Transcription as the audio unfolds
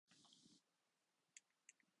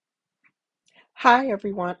Hi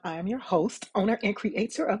everyone, I am your host, owner, and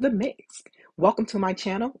creator of The Mix. Welcome to my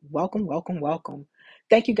channel. Welcome, welcome, welcome.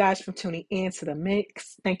 Thank you guys for tuning in to The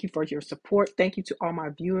Mix. Thank you for your support. Thank you to all my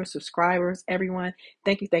viewers, subscribers, everyone.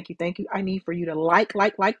 Thank you, thank you, thank you. I need for you to like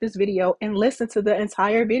this video and listen to the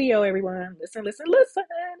entire video, everyone. Listen, listen, listen.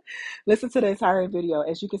 Listen to the entire video.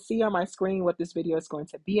 As you can see on my screen what this video is going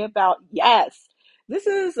to be about. Yes. This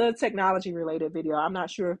is a technology related video. I'm not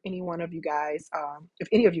sure if any of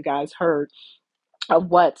you guys heard of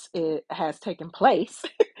what it has taken place.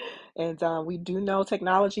 And we do know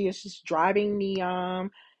technology is just driving the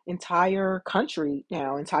entire country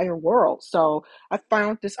now, entire world. So I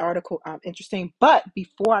found this article interesting. But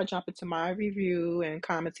before I jump into my review and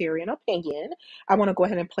commentary and opinion, I want to go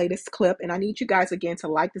ahead and play this clip. And I need you guys again to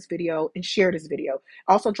like this video and share this video.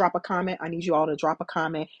 Also drop a comment. I need you all to drop a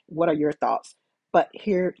comment. What are your thoughts? But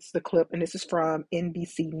here's the clip, and this is from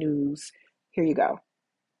NBC News. Here you go.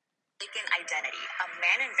 Identity. A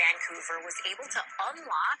man in Vancouver was able to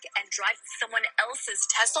unlock and drive someone else's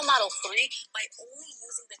Tesla Model 3 by only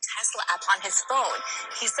using the Tesla app on his phone.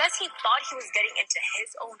 He says he thought he was getting into his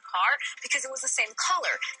own car because it was the same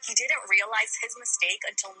color. He didn't realize his mistake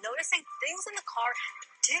until noticing things in the car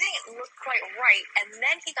didn't look quite right, and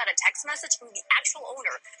then he got a text message from the actual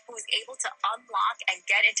owner who was able to unlock and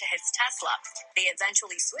get into his Tesla. They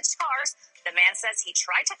eventually switched cars. The man says he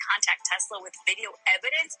tried to contact Tesla with video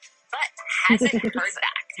evidence, but hasn't heard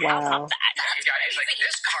back. How Wow. about that? You guys, like,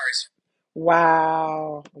 this car is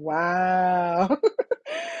Wow. Wow.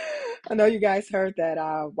 I know you guys heard that.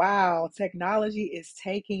 Wow, technology is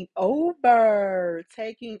taking over,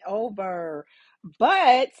 taking over.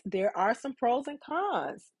 But there are some pros and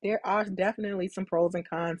cons. There are definitely some pros and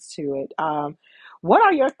cons to it. What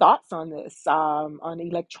are your thoughts on this? On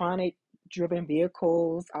electronic driven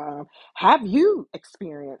vehicles? Have you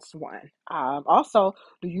experienced one? Also,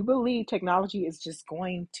 do you believe technology is just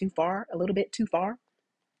going too far, a little bit too far?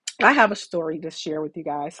 I have a story to share with you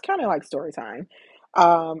guys, kind of like story time.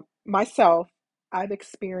 Myself, I've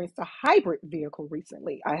experienced a hybrid vehicle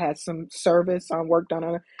recently. I had some service work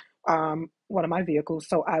done on one of my vehicles,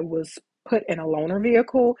 so I was put in a loaner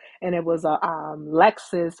vehicle, and it was a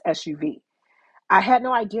Lexus SUV. I had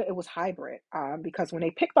no idea it was hybrid because when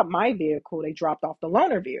they picked up my vehicle, they dropped off the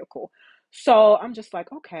loaner vehicle. So I'm just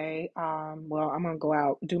like, okay, well, I'm gonna go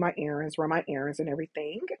out, do my errands, run my errands, and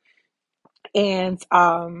everything. And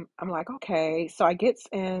I'm like, okay. So I get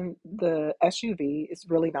in the SUV. It's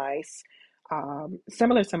really nice,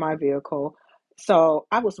 similar to my vehicle. So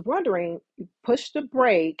I was wondering, you push the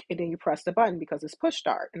brake and then you press the button because it's push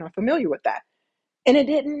start, and I'm familiar with that. And it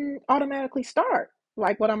didn't automatically start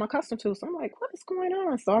like what I'm accustomed to. So I'm like, what is going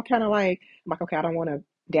on? So I'm kind of like, I'm like, okay, I don't want to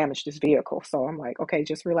damage this vehicle. So I'm like, okay,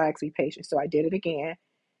 just relax, be patient. So I did it again.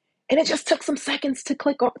 And it just took some seconds to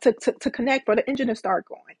click on to connect for the engine to start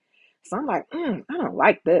going. So I'm like, I don't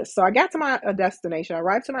like this. So I got to my destination. I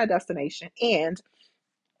arrived to my destination, and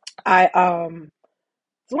I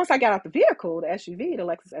so once I got out the vehicle, the SUV, the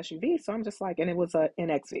Lexus SUV. So I'm just like, and it was a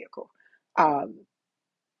NX vehicle. Um,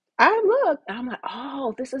 I looked, I'm like,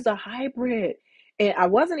 oh, this is a hybrid, and I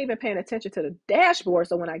wasn't even paying attention to the dashboard.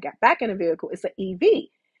 So when I got back in the vehicle, it's an EV.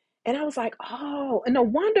 And I was like, oh, and no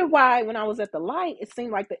wonder why when I was at the light, it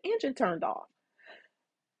seemed like the engine turned off.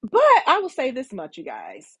 But I will say this much, you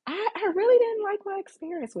guys. I really didn't like my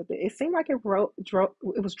experience with it. It seemed like it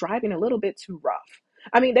was driving a little bit too rough.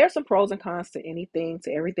 I mean, there's some pros and cons to anything,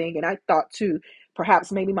 to everything. And I thought too,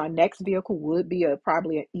 perhaps maybe my next vehicle would be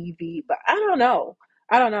probably an EV, but I don't know.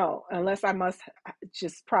 I don't know, unless I must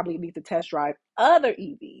just probably need to test drive other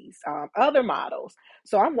EVs, other models.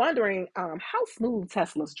 So I'm wondering how smooth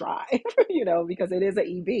Teslas drive, because it is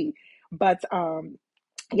an EV. But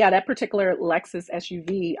yeah, that particular Lexus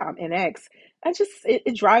SUV NX,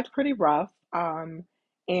 it drives pretty rough.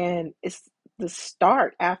 And it's the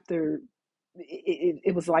start after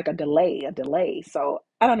it was like a delay. So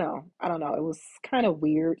I don't know. It was kind of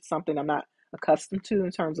weird, something I'm not accustomed to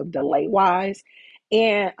in terms of delay wise.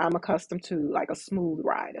 And I'm accustomed to like a smooth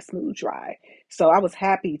ride, a smooth drive. So I was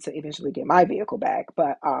happy to eventually get my vehicle back.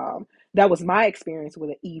 But that was my experience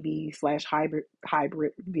with an EV slash hybrid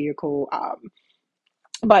vehicle.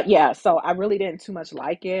 But yeah, so I really didn't too much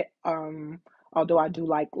like it. Although I do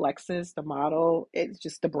like Lexus, the model, it's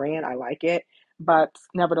just the brand, I like it. But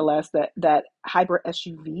nevertheless, that hybrid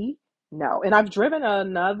SUV, no. And I've driven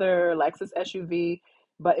another Lexus SUV,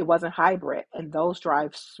 but it wasn't hybrid, and those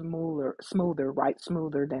drive smoother, right?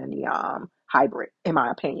 Smoother than the hybrid, in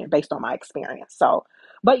my opinion, based on my experience. So,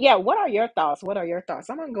 but yeah, what are your thoughts? What are your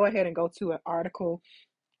thoughts? I'm gonna go ahead and go to an article,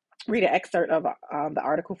 read an excerpt of the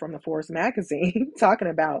article from the Forbes magazine talking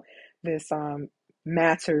about this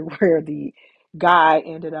matter where the guy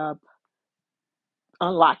ended up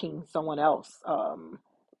unlocking someone else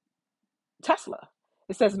Tesla.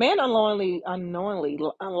 It says man unknowingly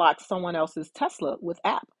unlocks someone else's Tesla with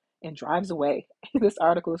app and drives away. This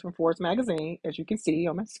article is from Forbes magazine, as you can see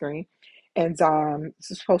on my screen, and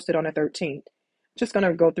this is posted on the 13th. Just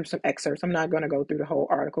gonna go through some excerpts. I'm not gonna go through the whole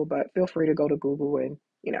article, but feel free to go to Google and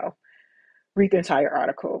read the entire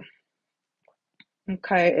article.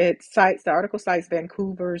 Okay, the article cites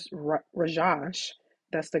Vancouver's Rajaj,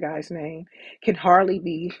 that's the guy's name, can hardly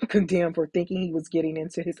be condemned for thinking he was getting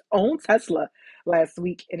into his own Tesla last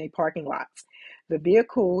week in a parking lot. The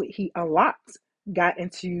vehicle he unlocked, got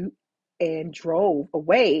into, and drove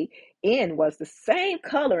away in was the same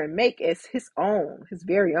color and make as his own, his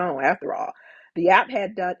very own, after all. The app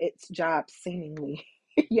had done its job seemingly.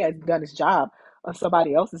 He had done his job on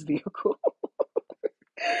somebody else's vehicle.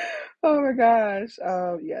 Oh my gosh.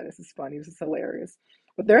 Yeah, this is funny. This is hilarious.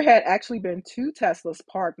 But there had actually been two Teslas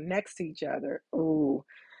parked next to each other. Ooh,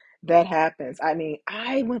 that happens. I mean,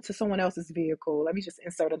 I went to someone else's vehicle. Let me just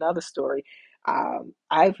insert another story.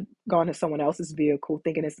 I've gone to someone else's vehicle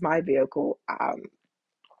thinking it's my vehicle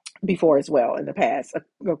before as well in the past,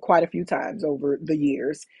 quite a few times over the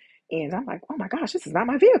years. And I'm like, oh my gosh, this is not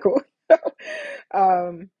my vehicle.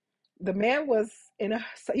 um, the man was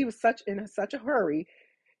he was in such a hurry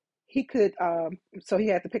he could so he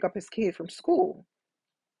had to pick up his kid from school.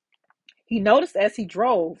 He noticed as he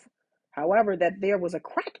drove, however, that there was a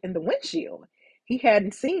crack in the windshield he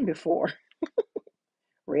hadn't seen before.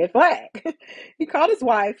 Red flag. He called his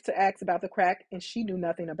wife to ask about the crack, and she knew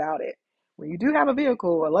nothing about it. When you do have a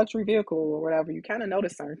vehicle, a luxury vehicle or whatever, you kind of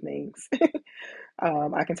notice certain things.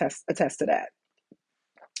 I can attest to that.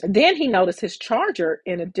 Then he noticed his charger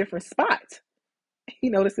in a different spot. He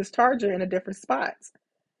noticed his charger in a different spot.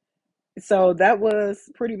 So that was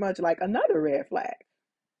pretty much like another red flag.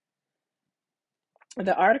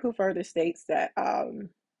 The article further states that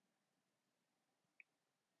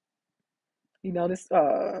he noticed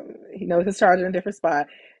his charger in a different spot,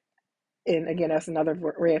 and again, that's another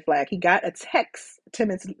red flag. He got a text 10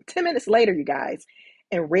 minutes later, you guys,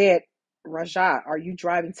 and read, "Rajat, are you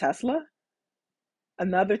driving Tesla?"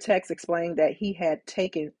 Another text explained that he had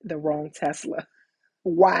taken the wrong Tesla.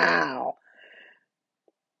 Wow.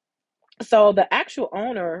 So the actual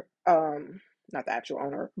owner, not the actual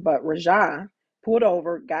owner, but Rajat pulled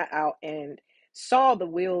over, got out, and saw the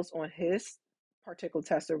wheels on his particular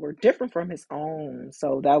Tesla were different from his own.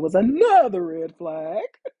 So that was another red flag.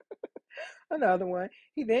 Another one.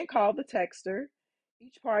 He then called the texter.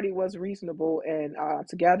 Each party was reasonable, and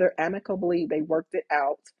together, amicably, they worked it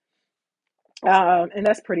out. And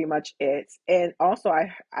that's pretty much it. And also,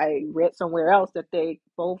 I read somewhere else that they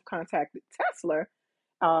both contacted Tesla,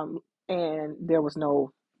 um, and there was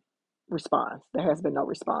no response. There has been no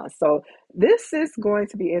response. So this is going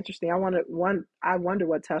to be interesting. I wonder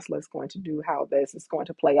what Tesla is going to do, how this is going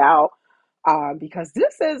to play out. Because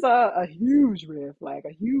this is a huge red flag,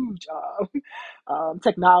 a huge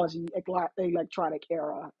technology electronic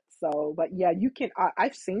era. So, but yeah,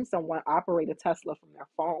 I've seen someone operate a Tesla from their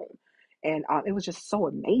phone, and it was just so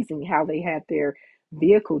amazing how they had their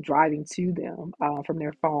vehicle driving to them from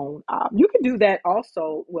their phone. You can do that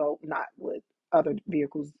also. Well, not with other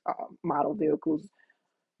vehicles, model vehicles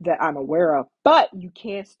that I'm aware of, but you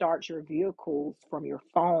can start your vehicles from your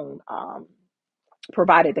phone.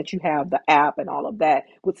 Provided that you have the app and all of that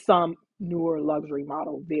with some newer luxury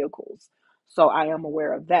model vehicles. So I am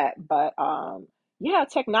aware of that. But yeah,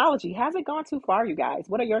 technology has it gone too far, you guys?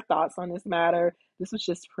 What are your thoughts on this matter? This was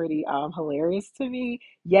just pretty hilarious to me,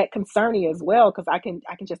 yet concerning as well, because I can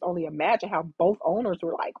just only imagine how both owners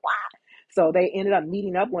were like, wow. So they ended up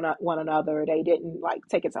meeting up one another. They didn't like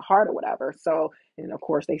take it to heart or whatever. So, and of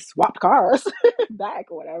course they swapped cars back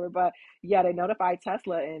or whatever. But yeah, they notified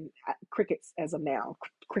Tesla and crickets as of now.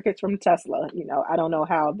 Crickets from Tesla. I don't know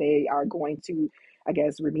how they are going to, I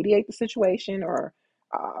guess, remediate the situation or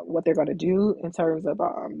what they're going to do in terms of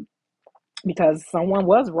because someone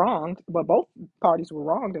was wronged, but both parties were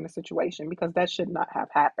wronged in the situation because that should not have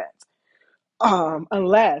happened.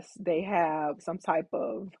 Unless they have some type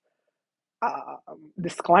of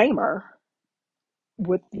disclaimer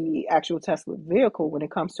with the actual Tesla vehicle when it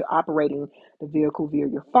comes to operating the vehicle via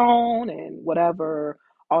your phone and whatever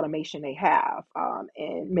automation they have.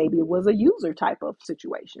 And maybe it was a user type of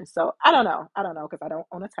situation. So I don't know. I don't know because I don't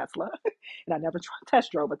own a Tesla and I never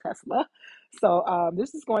test drove a Tesla. So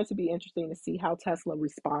this is going to be interesting to see how Tesla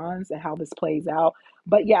responds and how this plays out.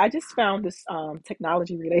 But yeah, I just found this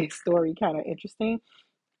technology related story kind of interesting.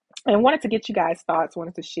 and wanted to get you guys' thoughts,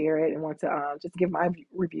 wanted to share it, and wanted to just give my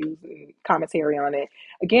reviews and commentary on it.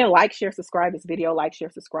 Again, like, share, subscribe this video, like,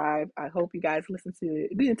 share, subscribe. I hope you guys listen to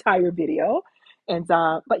the entire video. And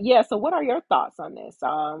but yeah, so what are your thoughts on this?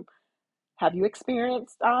 Have you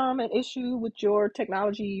experienced an issue with your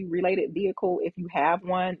technology related vehicle? If you have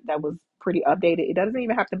one that was pretty updated, it doesn't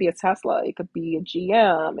even have to be a Tesla. It could be a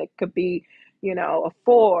GM. It could be, a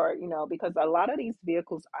Ford, because a lot of these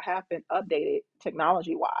vehicles have been updated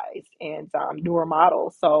technology wise and newer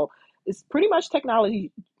models. So it's pretty much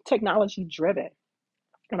technology driven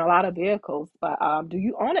in a lot of vehicles. But do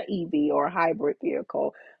you own an EV or a hybrid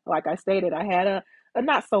vehicle? Like I stated, I had a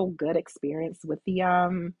not so good experience with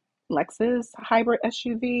the Lexus hybrid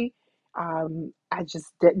SUV. I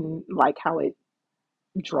just didn't like how it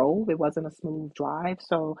drove. It wasn't a smooth drive.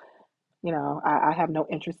 So, I have no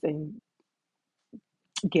interest in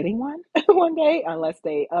getting one one day unless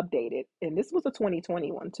they update it. And this was a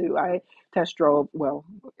 2021 too. I test drove, well,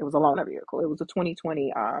 it was a loaner vehicle. It was a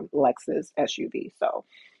 2020 Lexus SUV. So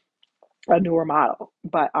a newer model.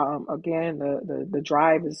 But again, the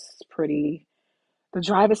drive is pretty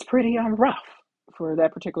rough for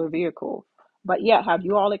that particular vehicle. But yeah, have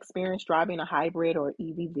you all experienced driving a hybrid or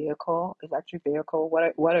EV vehicle, electric vehicle?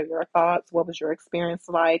 What are your thoughts? What was your experience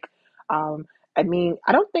like? Um, I mean,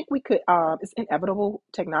 I don't think we could. It's inevitable.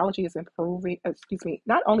 Technology is improving. Excuse me,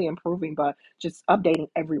 not only improving, but just updating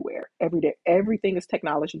everywhere, every day. Everything is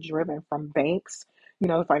technology driven, from banks,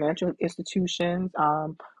 financial institutions,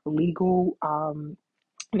 legal.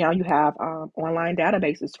 Now you have online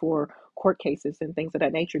databases for court cases and things of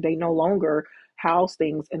that nature. They no longer house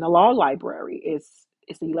things in the law library. It's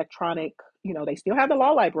the electronic. They still have the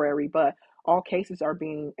law library, but all cases are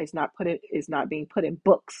being it's not being put in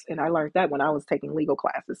books. And I learned that when I was taking legal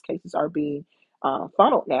classes. Cases are being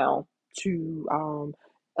funneled now to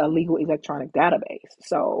a legal electronic database.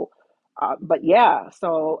 So. But yeah,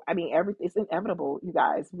 so I mean, it's inevitable, you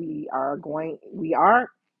guys. We are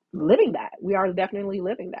living that. We are definitely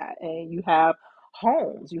living that. And you have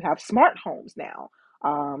smart homes now.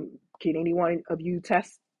 Can any one of you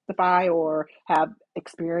testify or have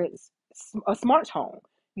experienced a smart home?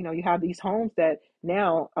 You have these homes that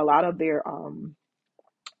now a lot of their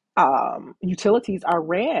utilities are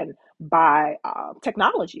ran by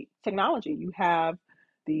technology. Technology. You have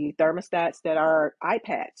the thermostats that are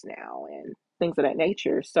iPads now and things of that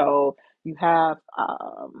nature. So you have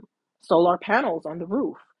solar panels on the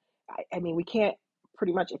roof. I mean, we can't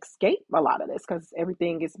pretty much escape a lot of this because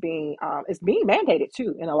everything is being mandated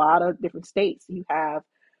too in a lot of different states. You have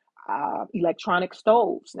electronic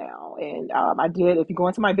stoves now, and I did. If you go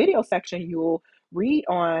into my video section, you'll read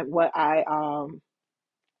on what I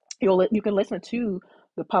you can listen to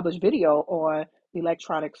the published video on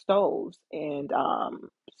electronic stoves and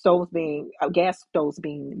gas stoves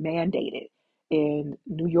being mandated in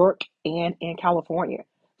New York and in California.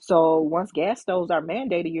 So once gas stoves are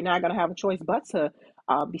mandated, you're not going to have a choice but to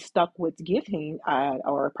be stuck with getting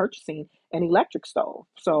or purchasing an electric stove.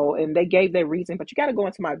 So, and they gave their reason, but you got to go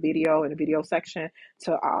into my video in the video section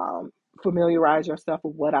to familiarize yourself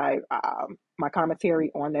with what my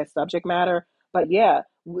commentary on that subject matter. But yeah,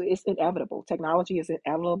 it's inevitable. Technology is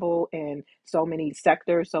inevitable in so many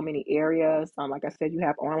sectors, so many areas. Like I said, you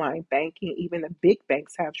have online banking. Even the big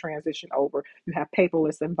banks have transitioned over. You have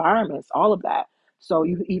paperless environments, all of that. So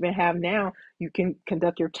you even have now, you can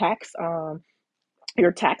conduct your taxes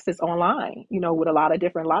online, with a lot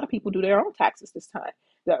of people do their own taxes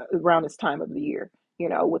around this time of the year,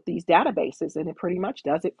 with these databases, and it pretty much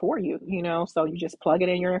does it for you, so you just plug it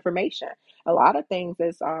in your information. A lot of things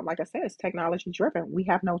is, like I said, it's technology driven. We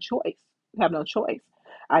have no choice. We have no choice.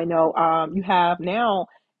 I know you have now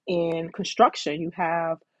in construction, you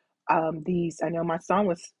have I know my son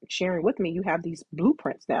was sharing with me, you have these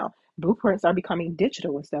blueprints now. Blueprints are becoming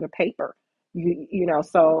digital instead of paper.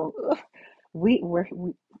 So we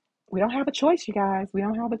don't have a choice, you guys. We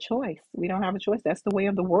don't have a choice. We don't have a choice. That's the way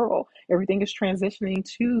of the world. Everything is transitioning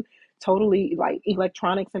to totally like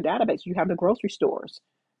electronics and database. You have the grocery store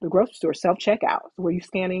self checkouts where you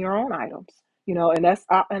scan in your own items. And that's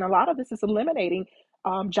and a lot of this is eliminating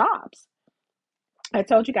jobs. I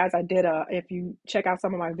told you guys I did if you check out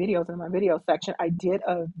some of my videos in my video section, I did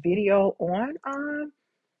a video on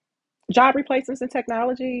job replacements in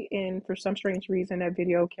technology, and for some strange reason that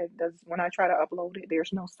video does when I try to upload it,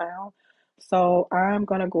 there's no sound. So I'm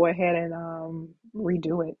gonna go ahead and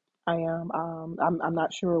redo it. I am I'm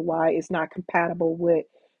not sure why it's not compatible with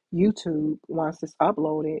YouTube. Once it's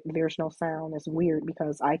uploaded, there's no sound. It's weird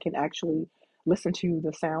because I can actually listen to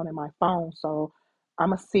the sound in my phone. So I'm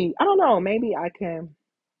gonna see. I don't know, maybe I can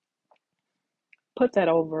put that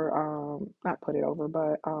over, not put it over,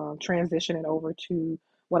 but transition it over to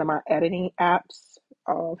one of my editing apps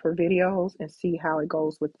for videos and see how it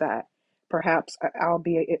goes with that. Perhaps I'll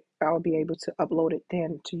be able to upload it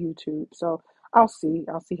then to YouTube. So I'll see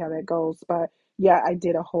how that goes. But yeah, I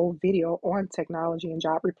did a whole video on technology and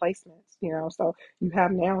job replacements. So you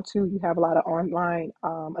have now too. You have a lot of online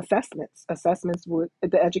assessments with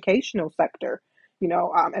the educational sector.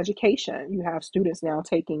 Education. You have students now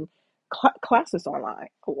taking classes online.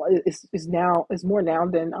 Is more now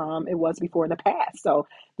than it was before in the past. So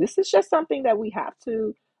this is just something that we have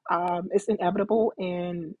to. It's inevitable,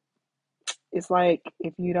 and it's like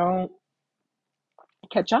if you don't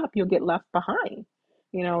catch up, you'll get left behind.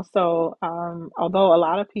 So although a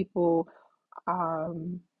lot of people,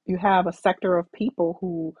 you have a sector of people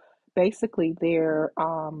who basically they're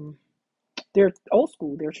old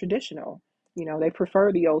school, they're traditional. They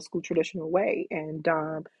prefer the old school traditional way, and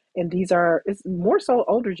these are it's more so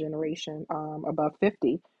older generation, above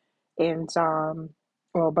 50 and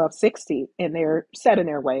or above 60, and they're set in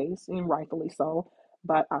their ways, and rightfully so.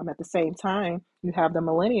 But at the same time, you have the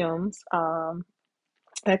millenniums.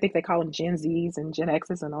 I think they call them Gen Zs and Gen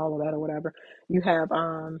Xs and all of that or whatever. You have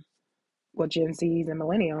well, Gen Zs and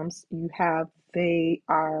millenniums, they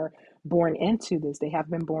are born into this. They have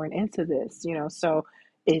been born into this, so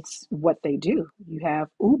it's what they do. You have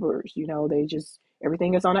Ubers, they just,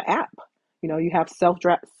 everything is on an app. You have self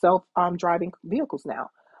driving vehicles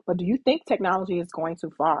now. But do you think technology is going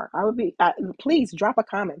too far? Please drop a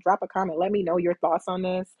comment. Drop a comment. Let me know your thoughts on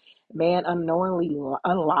this. Man unknowingly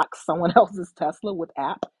unlocks someone else's Tesla with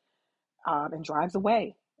app, and drives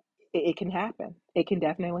away. It can happen. It can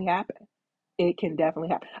definitely happen. It can definitely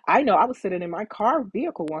happen. I know I was sitting in my car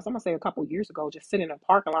vehicle once, I'm gonna say a couple years ago, just sitting in a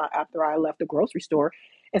parking lot after I left the grocery store,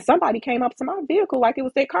 and somebody came up to my vehicle like it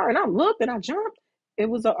was their car, and I looked and I jumped. It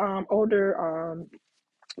was a older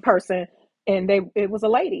person, and it was a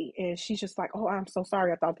lady, and she's just like, oh, I'm so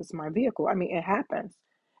sorry, I thought this was my vehicle. I mean, it happens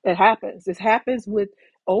with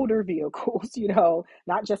older vehicles,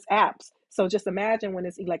 not just apps. So just imagine when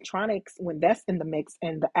it's electronics, when that's in the mix,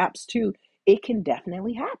 and the apps too. It can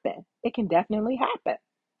definitely happen. It can definitely happen.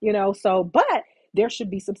 So but there should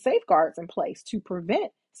be some safeguards in place to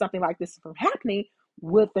prevent something like this from happening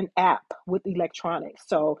with an app, with electronics.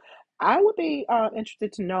 So I would be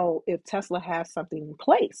interested to know if Tesla has something in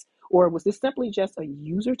place, or was this simply just a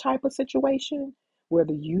user type of situation where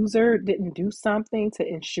the user didn't do something to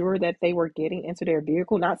ensure that they were getting into their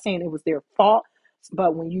vehicle? Not saying it was their fault,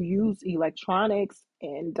 but when you use electronics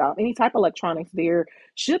and any type of electronics, there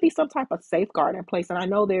should be some type of safeguard in place. And I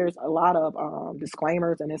know there's a lot of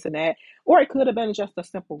disclaimers and this and that, or it could have been just a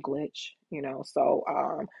simple glitch. So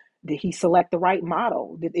did he select the right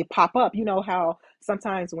model? Did it pop up? You know how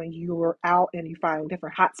sometimes when you're out and you find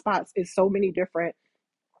different hotspots, it's so many different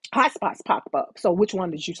hotspots pop up. So which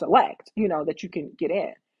one did you select, that you can get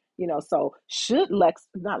in? So should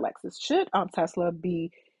not Lexus, should Tesla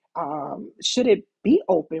be, should it be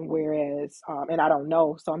open? Whereas, and I don't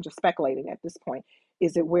know, so I'm just speculating at this point.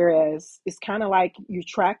 Is it whereas it's kind of like you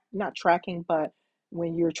not tracking, but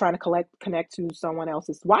when you're trying to connect to someone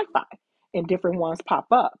else's Wi-Fi and different ones pop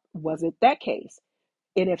up? Was it that case?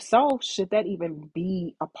 And if so, should that even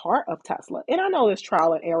be a part of Tesla? And I know there's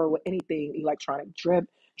trial and error with anything electronic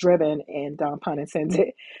driven, and pun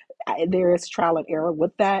intended, there is trial and error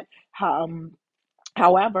with that. Um,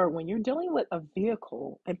 However, when you're dealing with a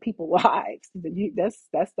vehicle and people lives,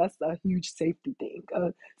 that's a huge safety thing,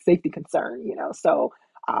 a safety concern. So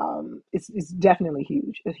it's definitely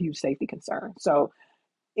a huge safety concern. So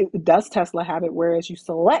does Tesla have it? Whereas you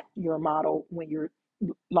select your model when you're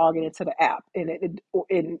logging into the app,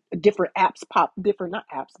 and different apps pop, different not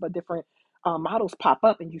apps, but different models pop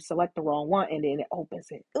up, and you select the wrong one, and then it opens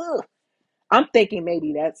it. Ugh. I'm thinking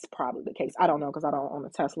maybe that's probably the case. I don't know because I don't own a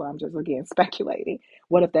Tesla. I'm just again speculating.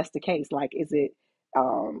 What if that's the case? Like,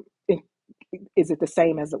 um, is it the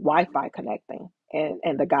same as the Wi-Fi connecting,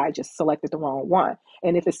 and the guy just selected the wrong one?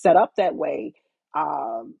 And if it's set up that way,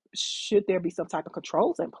 should there be some type of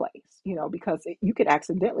controls in place? Because you could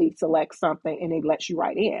accidentally select something and it lets you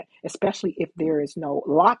right in, especially if there is no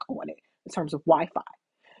lock on it in terms of Wi-Fi.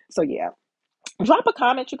 So yeah, drop a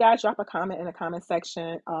comment, you guys. Drop a comment in the comment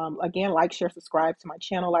section. Again, like, share, subscribe to my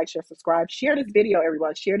channel. Like, share, subscribe. Share this video,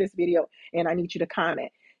 everyone. Share this video, and I need you to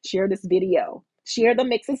comment. Share this video. Share the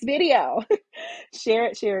mixes video. Share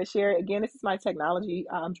it, share it, share it. Again, this is my technology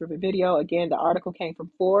driven video. Again, the article came from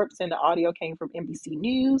Forbes and the audio came from NBC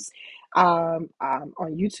News, on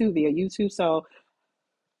YouTube, via YouTube. So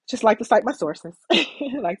Just like to cite my sources.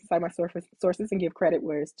 Like to cite my sources and give credit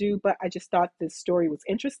where it's due. But I just thought this story was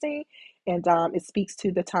interesting, and it speaks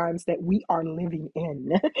to the times that we are living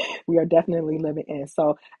in. We are definitely living in.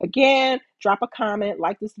 So again, drop a comment,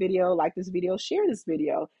 like this video, share this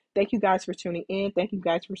video. Thank you guys for tuning in. Thank you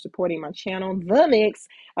guys for supporting my channel, The Mix.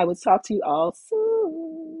 I will talk to you all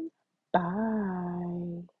soon. Bye.